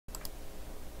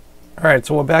Alright,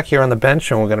 so we're back here on the bench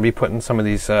and we're going to be putting some of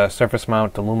these surface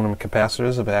mount aluminum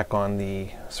capacitors back on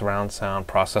the surround sound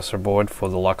processor board for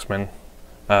the Luxman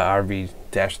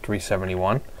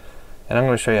RV-371. And I'm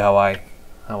going to show you how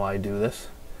I do this.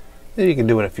 You can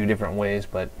do it a few different ways,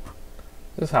 but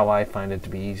this is how I find it to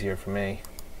be easier for me.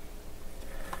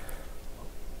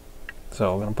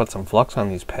 So we're going to put some flux on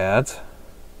these pads.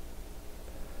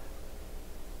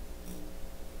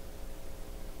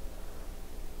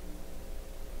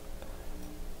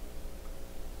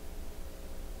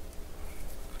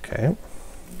 Okay,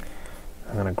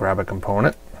 I'm going to grab a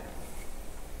component.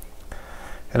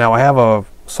 And now I have a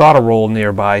solder roll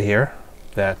nearby here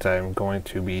that I'm going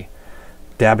to be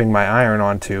dabbing my iron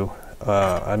onto,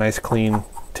 a nice clean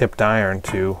tipped iron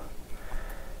to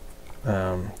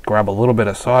grab a little bit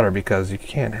of solder, because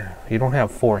you don't have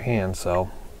four hands,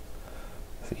 so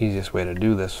it's the easiest way to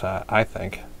do this, I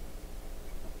think.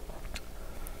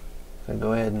 So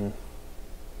go ahead and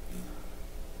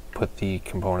put the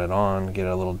component on, get it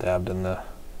a little dabbed in the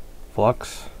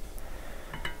flux,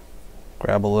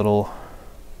 grab a little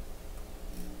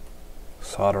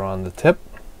solder on the tip,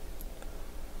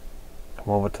 come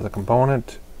over to the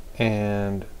component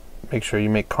and make sure you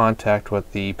make contact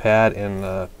with the pad and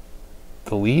the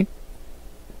lead,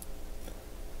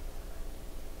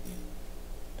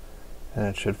 and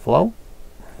it should flow.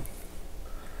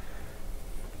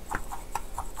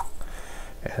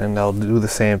 And I'll do the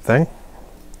same thing.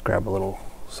 Grab a little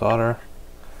solder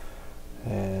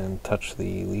and touch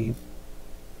the lead,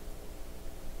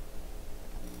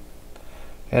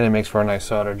 and it makes for a nice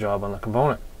solder job on the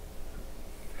component.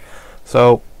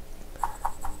 So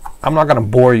I'm not going to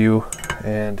bore you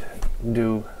and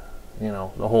do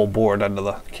the whole board under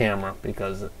the camera,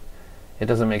 because it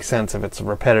doesn't make sense if it's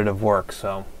repetitive work.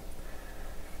 So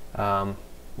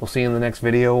we'll see you in the next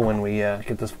video when we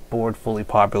get this board fully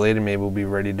populated. Maybe we'll be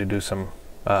ready to do some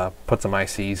put some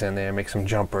ICs in there, make some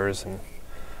jumpers and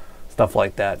stuff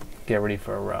like that. Get ready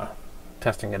for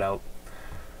testing it out.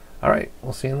 Alright,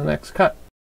 we'll see you in the next cut.